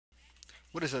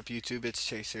What is up, YouTube? It's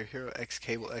Chaser, Hero X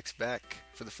Cable X back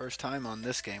for the first time on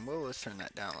this game. Well, let's turn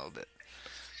that down a little bit.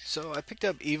 So I picked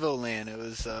up Evoland. It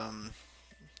was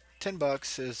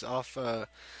 $10. Is off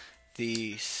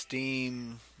the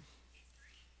Steam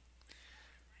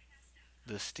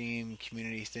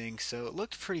community thing. So it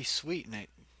looked pretty sweet and it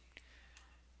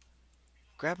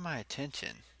grabbed my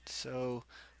attention. So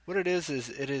what it is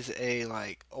it is a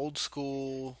like old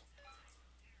school.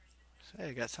 Hey,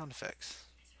 I got sound effects.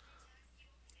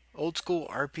 Old school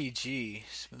RPG,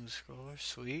 smooth scroller,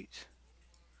 sweet.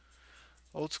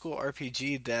 Old school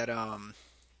RPG that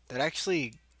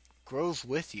actually grows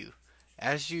with you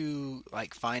as you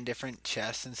like find different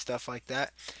chests and stuff like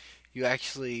that. You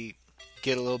actually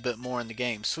get a little bit more in the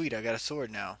game. Sweet, I got a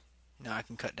sword now. Now I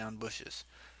can cut down bushes.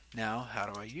 Now, how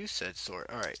do I use said sword?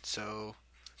 All right, so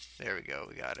there we go.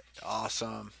 We got it.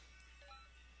 Awesome.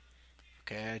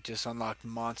 Okay, I just unlocked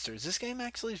monsters. This game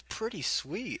actually is pretty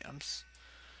sweet.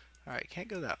 All right, can't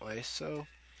go that way. So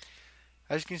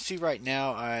as you can see right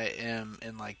now, I am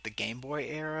in like the Game Boy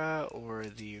era or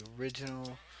the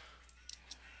original.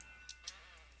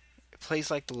 It plays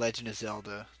like The Legend of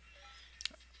Zelda.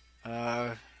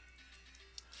 Uh,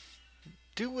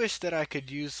 do wish that I could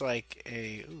use like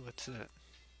a what's that?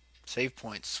 Save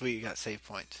points. Sweet, you got save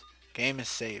points. Game is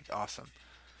saved. Awesome.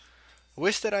 I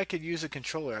wish that I could use a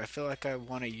controller. I feel like I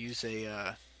want to use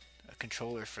a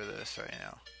controller for this right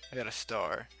now. I got a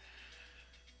star.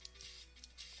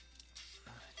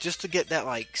 Just to get that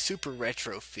like super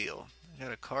retro feel. I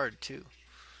got a card too.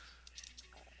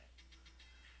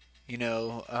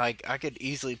 I could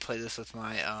easily play this with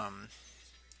my oh,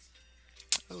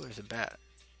 there's a bat.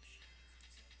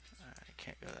 I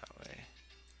can't go that way.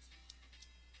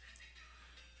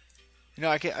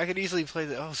 I could easily play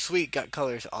the. Oh, sweet, got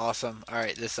colors. Awesome. All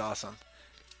right, this is awesome.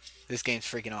 This game's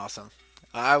freaking awesome.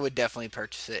 I would definitely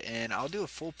purchase it, and I'll do a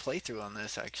full playthrough on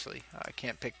this. Actually, I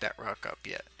can't pick that rock up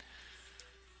yet.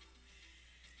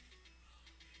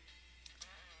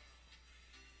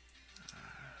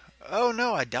 Oh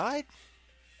no, I died.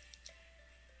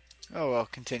 Oh well,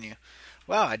 continue.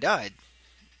 Wow, I died.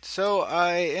 So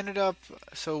I ended up.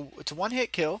 So it's a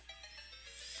one-hit kill.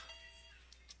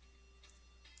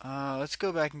 Let's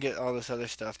go back and get all this other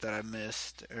stuff that I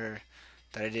missed or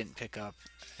that I didn't pick up,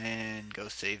 and go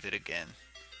save it again.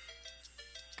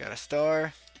 Got a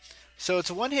star. So it's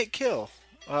a one-hit kill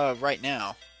right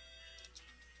now,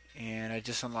 and I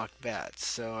just unlocked bats.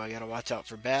 So I gotta watch out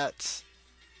for bats.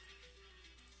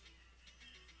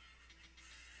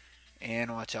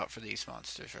 And watch out for these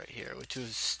monsters right here, which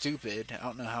was stupid. I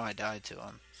don't know how I died to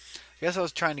them. I guess I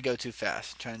was trying to go too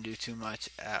fast, trying to do too much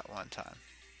at one time.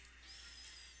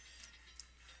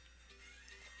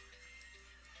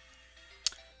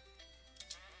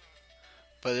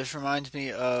 But this reminds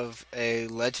me of a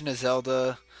Legend of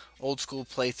Zelda old school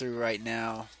playthrough right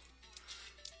now.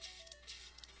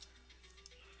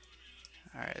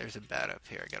 Alright, there's a bat up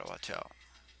here. I gotta watch out.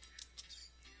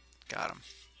 Got him.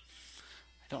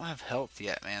 I don't have health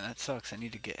yet, man. That sucks. I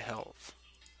need to get health.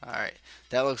 Alright,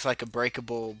 that looks like a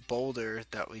breakable boulder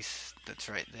that's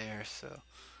right there. So,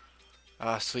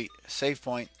 sweet. Save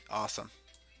point. Awesome.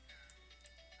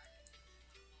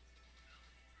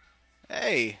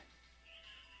 Hey!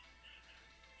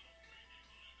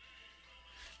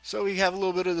 So we have a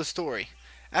little bit of the story.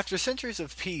 After centuries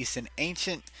of peace, an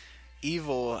ancient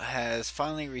evil has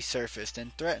finally resurfaced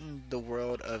and threatened the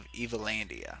world of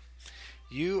Evolandia.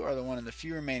 You are the one of the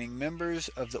few remaining members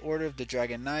of the Order of the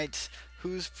Dragon Knights,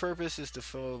 whose purpose is to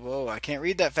fill. Whoa, I can't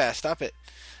read that fast. Stop it.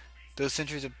 Those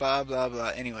centuries of blah blah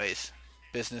blah. Anyways,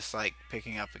 business like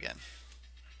picking up again.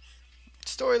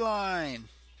 Storyline.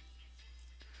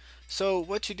 So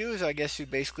what you do is, I guess you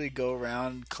basically go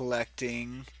around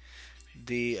collecting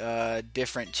the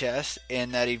different chests,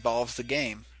 and that evolves the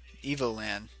game,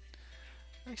 Evoland.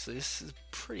 Actually, this is a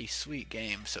pretty sweet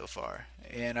game so far,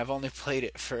 and I've only played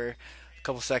it for a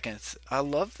couple seconds. I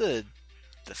love the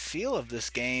feel of this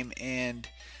game, and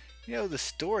the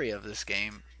story of this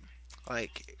game.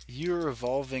 Like, you're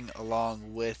evolving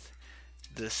along with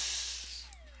this.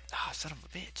 Ah, oh, son of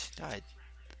a bitch, died.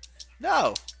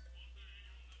 No.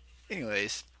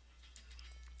 Anyways,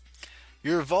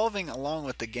 you're evolving along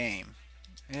with the game.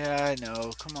 Yeah, I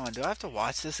know. Come on, do I have to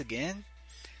watch this again?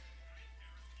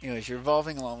 Anyways, you're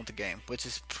evolving along with the game, which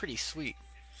is pretty sweet.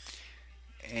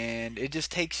 And it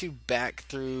just takes you back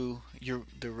through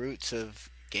the roots of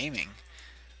gaming.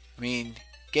 I mean,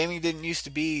 gaming didn't used to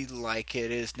be like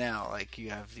it is now. Like, you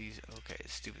have these. Okay,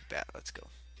 stupid bat. Let's go.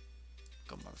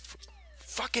 Go, motherfucker.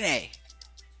 Fucking A!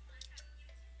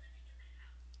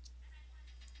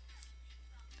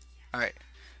 Alright.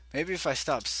 Maybe if I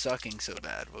stop sucking so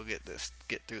bad, we'll get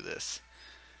through this.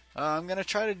 I'm gonna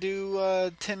try to do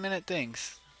 10-minute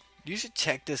things. You should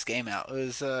check this game out. It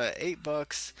was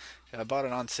 $8. I bought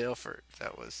it on sale for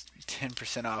that was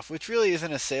 10% off, which really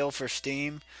isn't a sale for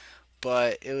Steam,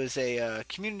 but it was a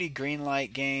community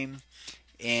greenlight game,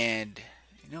 and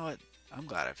you know what? I'm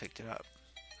glad I picked it up.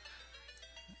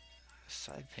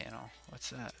 Side panel. What's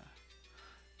that?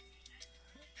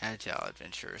 Agile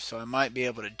adventure. So I might be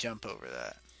able to jump over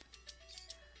that.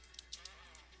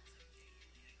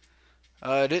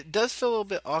 It does feel a little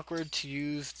bit awkward to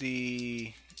use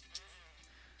the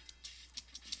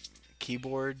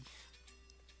keyboard.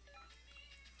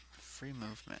 Free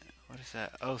movement. What is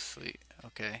that? Oh, sweet.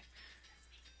 Okay.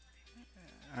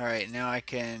 Alright, now I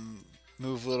can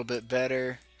move a little bit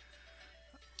better.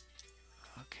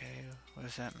 Okay, what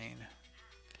does that mean?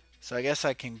 So I guess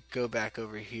I can go back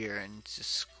over here and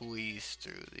just squeeze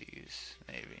through these,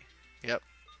 maybe. Yep.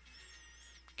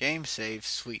 Game save,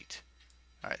 sweet.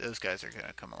 Alright, those guys are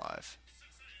gonna come alive.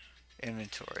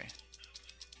 Inventory.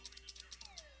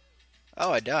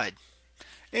 Oh, I died.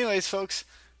 Anyways, folks,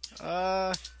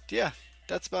 yeah,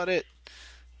 that's about it.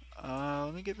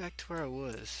 Let me get back to where I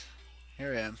was.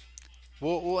 Here I am.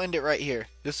 We'll end it right here.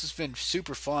 This has been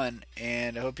super fun,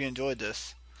 and I hope you enjoyed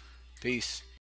this. Peace.